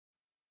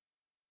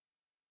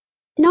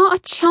Not a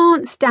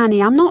chance,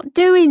 Danny, I'm not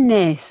doing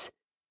this.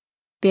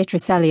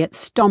 Beatrice Elliott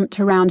stomped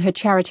around her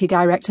charity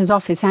director's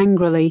office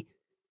angrily.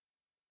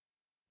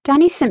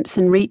 Danny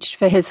Simpson reached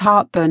for his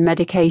heartburn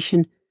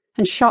medication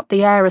and shot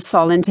the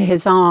aerosol into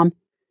his arm,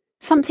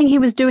 something he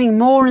was doing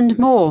more and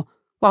more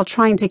while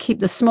trying to keep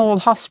the small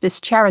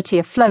hospice charity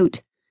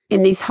afloat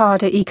in these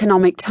harder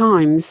economic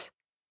times.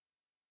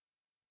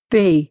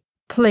 B,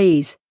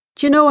 please,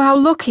 do you know how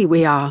lucky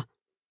we are?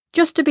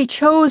 Just to be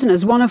chosen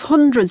as one of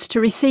hundreds to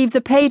receive the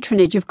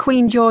patronage of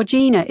Queen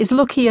Georgina is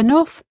lucky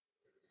enough.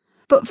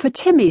 But for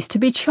Timmy's to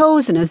be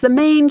chosen as the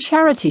main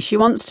charity she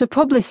wants to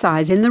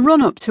publicise in the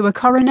run-up to her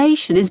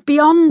coronation is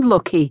beyond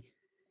lucky.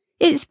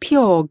 It's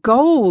pure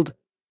gold.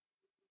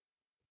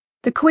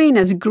 The Queen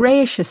has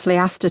graciously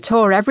asked to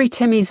tour every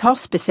Timmy's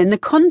hospice in the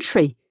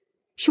country.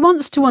 She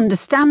wants to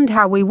understand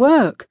how we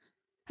work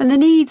and the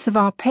needs of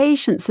our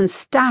patients and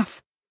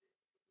staff.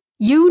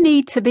 You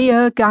need to be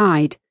her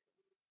guide.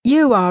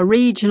 You are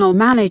regional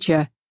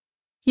manager.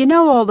 You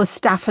know all the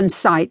staff and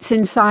sites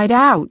inside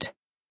out.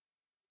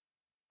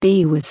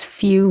 Bea was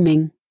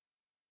fuming.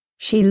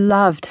 She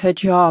loved her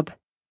job.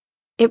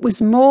 It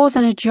was more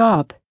than a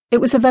job,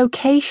 it was a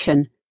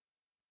vocation.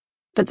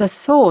 But the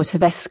thought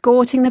of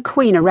escorting the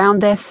Queen around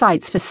their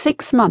sites for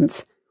 6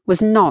 months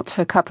was not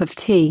her cup of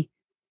tea.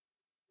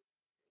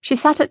 She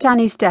sat at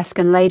Danny's desk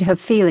and laid her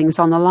feelings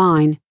on the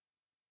line.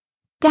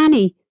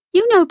 Danny,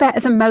 you know better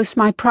than most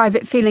my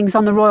private feelings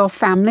on the royal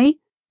family.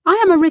 I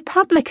am a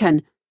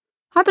Republican.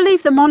 I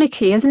believe the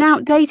monarchy is an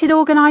outdated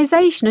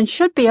organisation and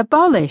should be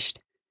abolished.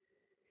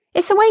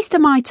 It's a waste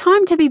of my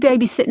time to be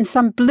babysitting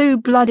some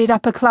blue-blooded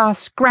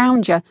upper-class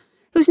scrounger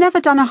who's never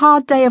done a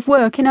hard day of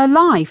work in her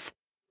life.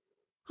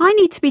 I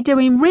need to be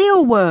doing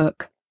real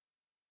work.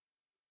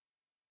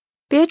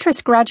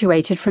 Beatrice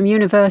graduated from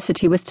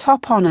university with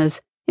top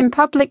honours in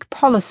public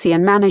policy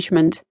and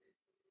management.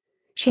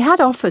 She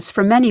had offers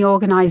from many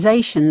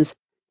organisations,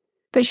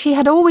 but she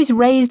had always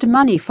raised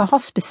money for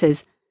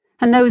hospices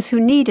and those who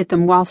needed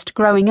them whilst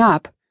growing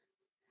up,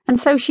 and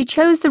so she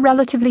chose the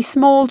relatively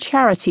small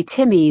charity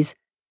Timmy's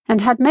and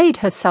had made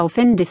herself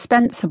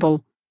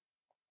indispensable.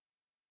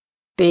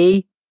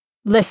 Bea,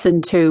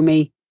 listen to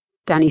me,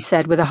 Danny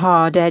said with a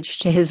hard edge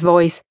to his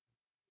voice.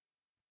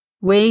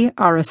 We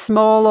are a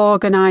small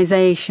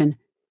organisation,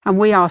 and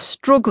we are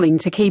struggling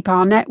to keep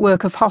our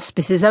network of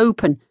hospices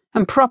open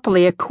and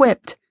properly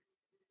equipped.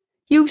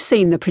 You've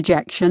seen the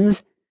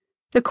projections.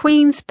 The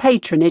Queen's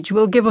patronage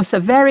will give us a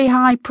very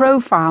high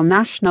profile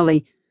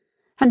nationally,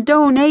 and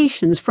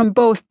donations from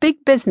both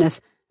big business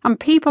and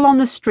people on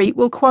the street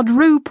will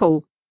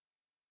quadruple.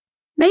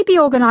 Maybe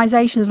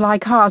organisations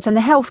like ours and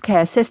the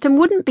healthcare system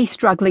wouldn't be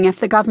struggling if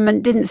the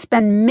government didn't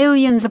spend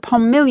millions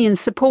upon millions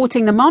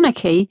supporting the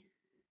monarchy.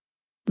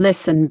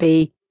 Listen,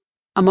 Bea,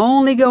 I'm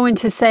only going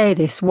to say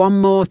this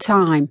one more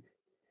time.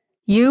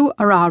 You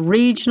are our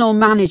regional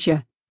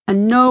manager,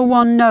 and no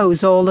one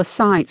knows all the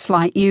sites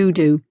like you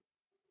do.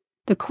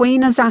 The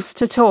Queen has asked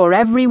to tour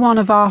every one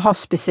of our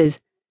hospices.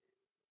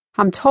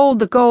 I'm told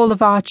the goal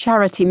of our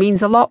charity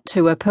means a lot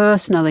to her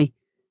personally.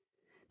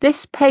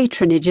 This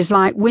patronage is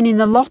like winning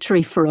the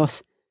lottery for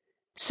us,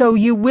 so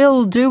you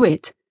will do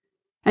it,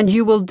 and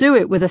you will do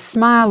it with a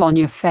smile on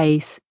your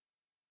face.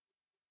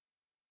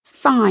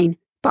 Fine,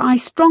 but I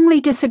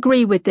strongly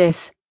disagree with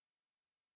this.